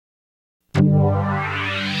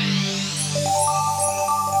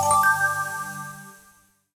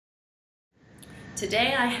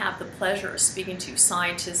Today I have the pleasure of speaking to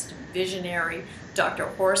scientist and visionary Dr.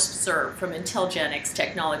 Horst G from IntelGenx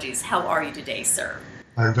Technologies. How are you today, sir?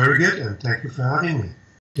 I'm very good, and thank you for having me.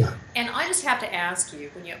 Yeah. And I just have to ask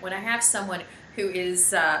you, when I have someone who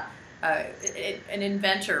is an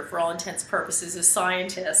inventor for all intents and purposes, a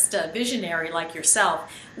scientist, a visionary like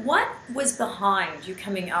yourself, what was behind you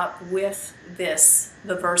coming up with this,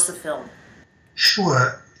 the VersaFilm?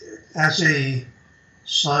 Sure. As a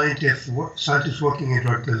scientist working in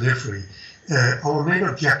drug delivery, our main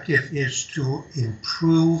objective is to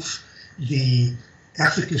improve the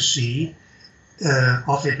efficacy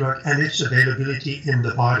of a drug and its availability in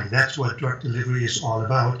the body. That's what drug delivery is all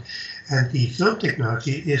about. And the film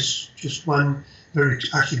technology is just one very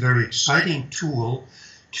exciting tool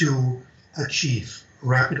to achieve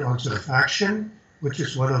rapid onset of action, which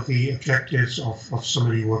is one of the objectives of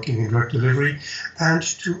somebody working in drug delivery, and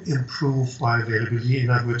to improve bioavailability, in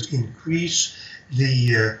other words, increase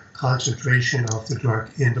the concentration of the drug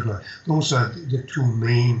in the blood. Those are the two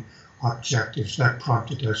main objectives that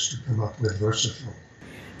prompted us to come up with VersaFilm.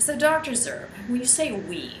 So, Dr. Zerbe, when you say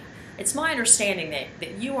we, it's my understanding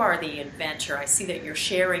that you are the inventor. I see that you're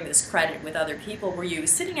sharing this credit with other people. Were you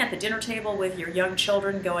sitting at the dinner table with your young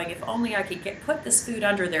children going, if only I could put this food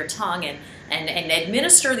under their tongue and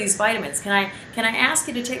administer these vitamins? Can I ask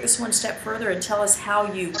you to take this one step further and tell us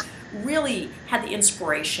how you really had the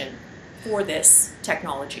inspiration for this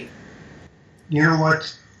technology? You know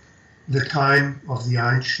what? The time of the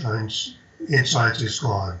Einsteins in science is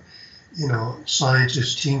gone. You know, science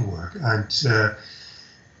is teamwork, and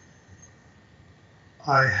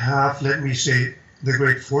I have, let me say, the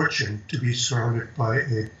great fortune to be surrounded by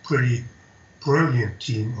a pretty brilliant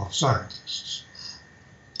team of scientists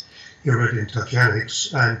here at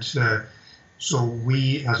IntelGenx, and so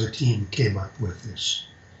we as a team came up with this.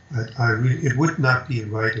 It would not be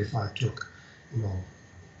right if I took,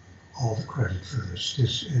 all the credit for this.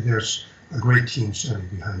 There's a great team standing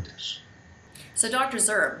behind this. So, Dr.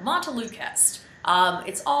 Zerbe, Montelukast,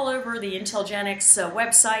 it's all over the IntelGenx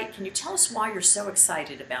website. Can you tell us why you're so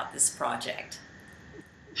excited about this project?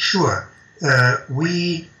 Sure.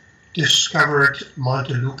 We discovered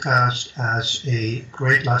Montelukast as a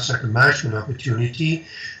great lifecycle management opportunity.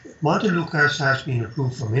 Montelukast has been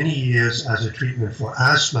approved for many years as a treatment for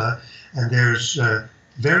asthma, and there's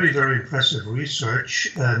very, very impressive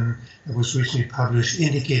research that was recently published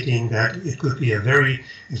indicating that it could be a very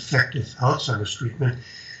effective Alzheimer's treatment.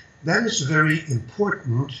 That is very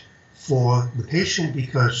important for the patient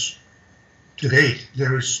because to date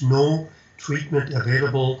there is no treatment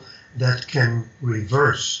available that can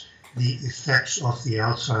reverse the effects of the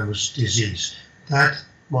Alzheimer's disease. That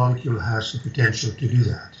molecule has the potential to do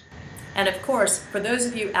that. And of course, for those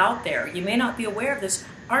of you out there, you may not be aware of this.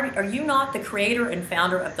 Are you not the creator and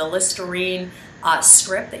founder of the Listerine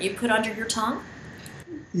strip that you put under your tongue?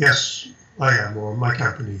 Yes, I am, or my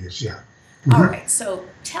company is, yeah. Mm-hmm. All right, so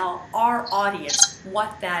tell our audience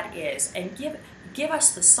what that is and give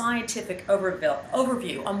us the scientific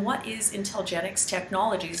overview on what is IntelGenx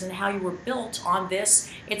Technologies and how you were built on this.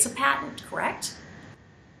 It's a patent, correct?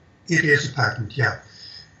 It is a patent, yeah.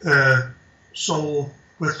 So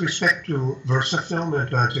with respect to VersaFilm, and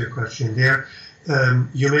to answer your question there,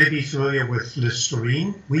 you may be familiar with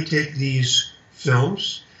Listerine. We take these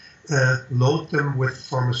films, load them with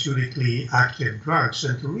pharmaceutically active drugs,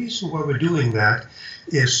 and the reason why we're doing that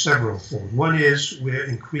is severalfold. One is we're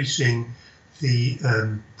increasing the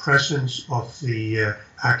presence of the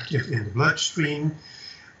active in the bloodstream,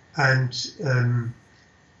 and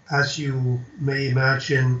as you may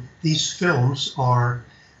imagine, these films are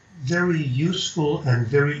very useful and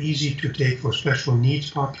very easy to take for special needs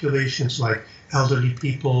populations like elderly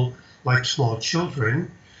people, like small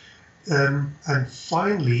children. And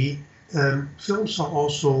finally, films are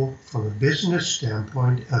also, from a business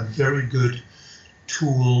standpoint, a very good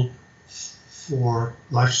tool for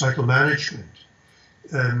lifecycle management.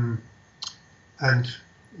 And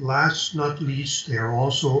last not least, they are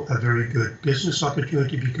also a very good business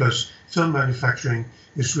opportunity because film manufacturing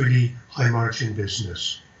is really high margin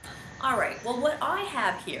business. All right, well, what I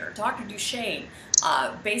have here, Dr. Duchesne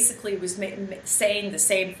basically was saying the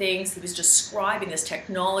same things. He was describing this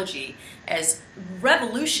technology as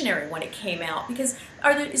revolutionary when it came out, because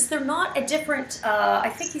is there not a different, I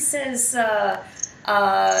think he says that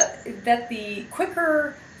the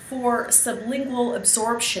quicker for sublingual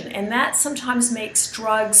absorption, and that sometimes makes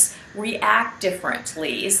drugs react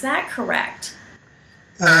differently. Is that correct?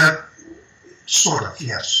 Sort of,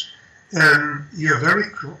 yes. You're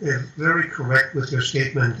very correct with your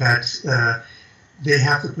statement that they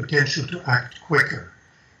have the potential to act quicker.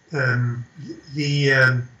 The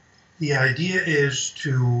idea is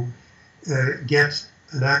to get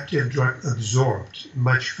an active drug absorbed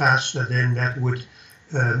much faster than that would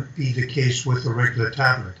be the case with a regular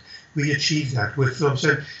tablet. We achieve that with films.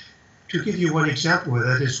 And to give you one example where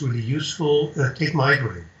that is really useful, take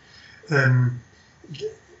migraine.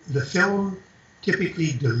 The film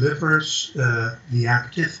typically delivers the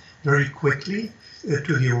active very quickly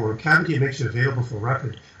to the oral cavity. It makes it available for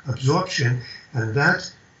rapid absorption, and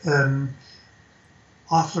that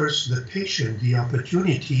offers the patient the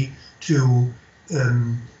opportunity to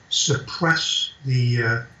suppress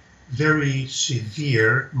the very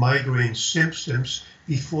severe migraine symptoms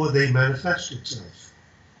before they manifest itself.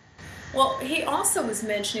 Well, he also was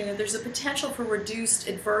mentioning that there's a potential for reduced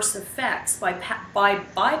adverse effects by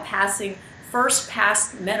bypassing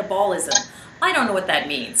first-pass metabolism. I don't know what that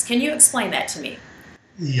means. Can you explain that to me?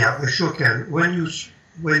 Yeah, I sure can. When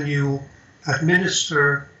you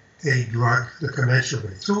administer a drug the conventional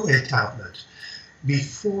way through a tablet,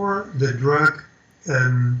 before the drug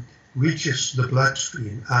reaches the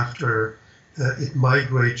bloodstream, after it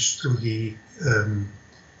migrates through the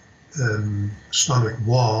stomach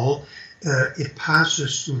wall, it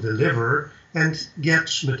passes through the liver and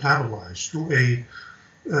gets metabolized to a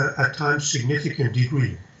at times significant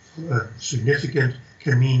degree. Significant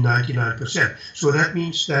can mean 99%. So that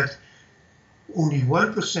means that only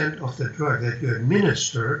 1% of the drug that you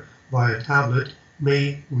administer by a tablet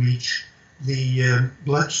may reach the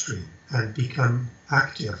bloodstream and become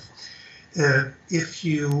active. If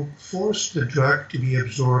you force the drug to be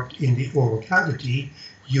absorbed in the oral cavity,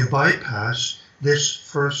 you bypass this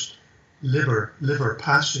first liver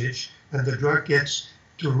passage, and the drug gets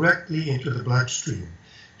directly into the bloodstream.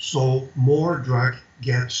 So more drug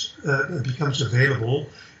becomes available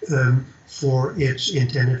for its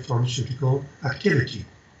intended pharmaceutical activity.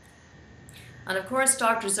 And of course,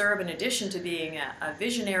 Dr. Zerbe, in addition to being a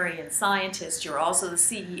visionary and scientist, you're also the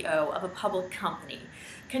CEO of a public company.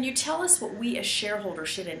 Can you tell us what we as shareholders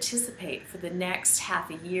should anticipate for the next half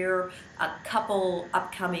a year, a couple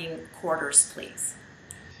upcoming quarters, please?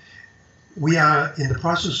 We are in the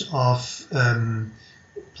process of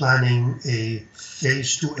planning a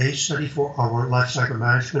phase 2A study for our lifecycle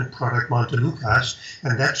management product Montelukast,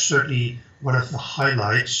 and that's certainly one of the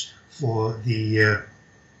highlights for the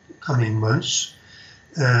coming months.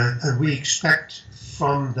 And we expect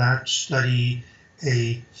from that study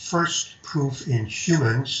a first proof in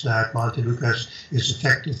humans that Montelukast is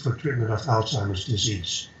effective for treatment of Alzheimer's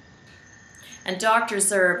disease. And Dr.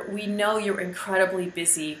 Zerbe, we know you're incredibly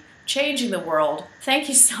busy changing the world. Thank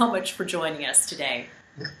you so much for joining us today.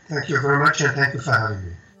 Thank you very much, and thank you for having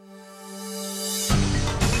me.